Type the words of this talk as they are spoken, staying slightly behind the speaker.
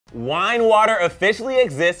Wine water officially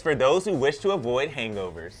exists for those who wish to avoid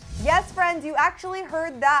hangovers. Yes, friends, you actually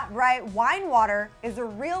heard that right. Wine water is a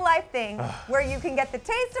real-life thing where you can get the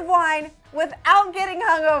taste of wine without getting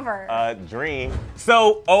hungover. Dream.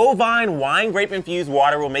 So, Ovine Wine Grape Infused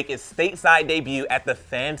Water will make its stateside debut at the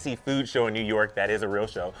Fancy Food Show in New York, that is a real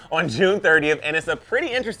show, on June 30th, and it's a pretty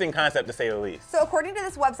interesting concept to say the least. So according to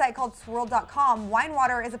this website called swirl.com, wine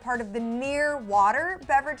water is a part of the near water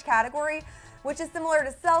beverage category, which is similar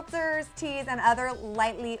to seltzers, teas, and other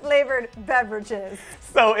lightly flavored beverages.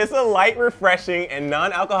 So it's a light, refreshing, and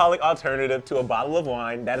non-alcoholic alternative to a bottle of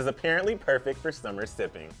wine that is apparently perfect for summer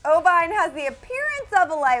sipping. Ovine has the appearance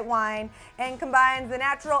of a light wine and combines the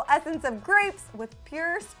natural essence of grapes with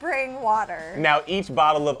pure spring water. Now, each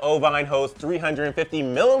bottle of Ovine hosts 350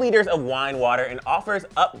 milliliters of wine water and offers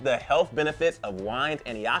up the health benefits of wine's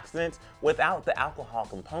antioxidants without the alcohol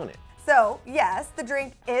component. So, yes, the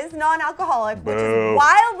drink is non-alcoholic, which Boo. is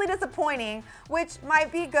wildly disappointing, which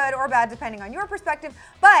might be good or bad depending on your perspective,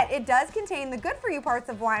 but it does contain the good-for-you parts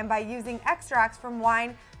of wine by using extracts from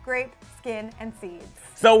wine, grape, skin, and seeds.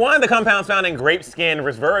 So one of the compounds found in grape skin,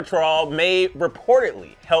 resveratrol, may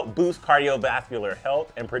reportedly help boost cardiovascular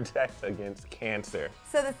health and protect against cancer.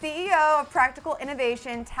 So the CEO of Practical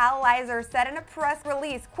Innovation, Tal Leiser, said in a press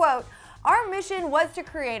release, quote, "Our mission was to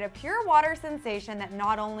create a pure water sensation that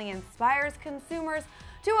not only inspires consumers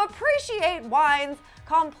to appreciate wine's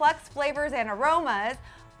complex flavors and aromas,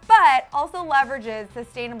 but also leverages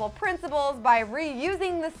sustainable principles by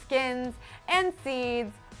reusing the skins and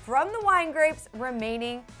seeds from the wine grapes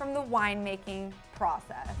remaining from the winemaking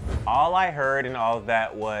process." All I heard in all of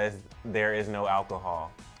that was there is no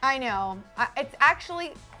alcohol. I know. It's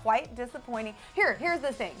actually quite disappointing. Here's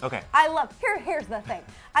the thing. Okay. Here's the thing.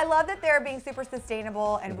 I love that they're being super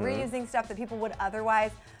sustainable and reusing stuff that people would otherwise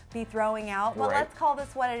be throwing out. But Right. let's call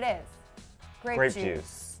this what it is. Grape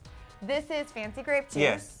juice. This is fancy grape juice.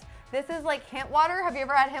 Yes. This is like hint water. Have you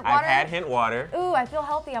ever had hint water? I've had hint water. Ooh, I feel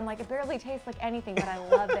healthy. I'm like, it barely tastes like anything, but I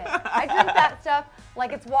love it. I drink that stuff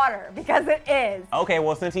like it's water because it is. Okay,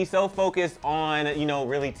 well, since he's so focused on,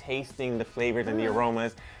 really tasting the flavors and the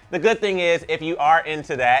aromas, the good thing is, if you are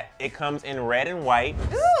into that, it comes in red and white,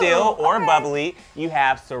 still or bubbly. You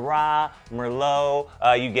have Syrah, Merlot,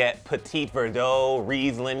 you get Petit Verdot,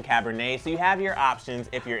 Riesling, Cabernet, so you have your options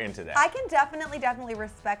if you're into that. I can definitely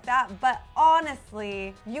respect that, but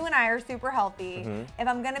honestly, you and I are super healthy. If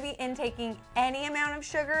I'm gonna be intaking any amount of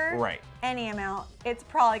sugar, Right. any amount, it's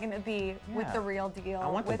probably gonna be with the real deal. I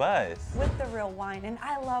want the with, buzz. With the real wine, and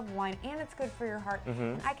I love wine, and it's good for your heart.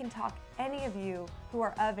 And I can talk any of you who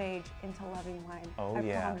are of age into loving wine. Oh, I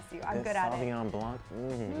yeah. promise you, I'm This good at it. Sauvignon Blanc.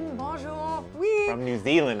 Bonjour. Oui. From New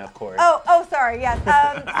Zealand, of course. Oh, sorry, yes.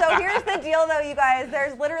 So here's the deal though, you guys.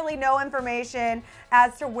 There's literally no information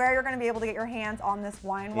as to where you're gonna be able to get your hands on this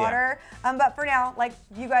wine water. But for now, like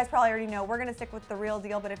you guys probably already know, we're gonna stick with the real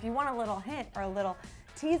deal. But if you want a little hint or a little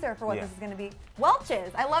teaser for what this is gonna be,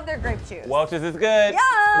 Welch's. I love their grape juice. Welch's is good.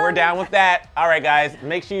 Yum. We're down with that. All right, guys,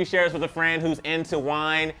 make sure you share this with a friend who's into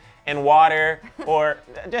wine and water, or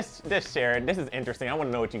just share it. This is interesting. I want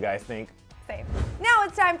to know what you guys think. Same. Now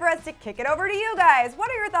it's time for us to kick it over to you guys.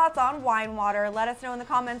 What are your thoughts on wine water? Let us know in the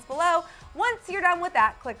comments below. Once you're done with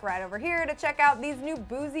that, click right over here to check out these new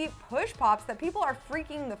boozy push pops that people are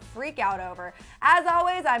freaking the freak out over. As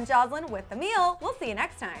always, I'm Jocelyn with The Meal. We'll see you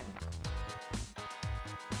next time.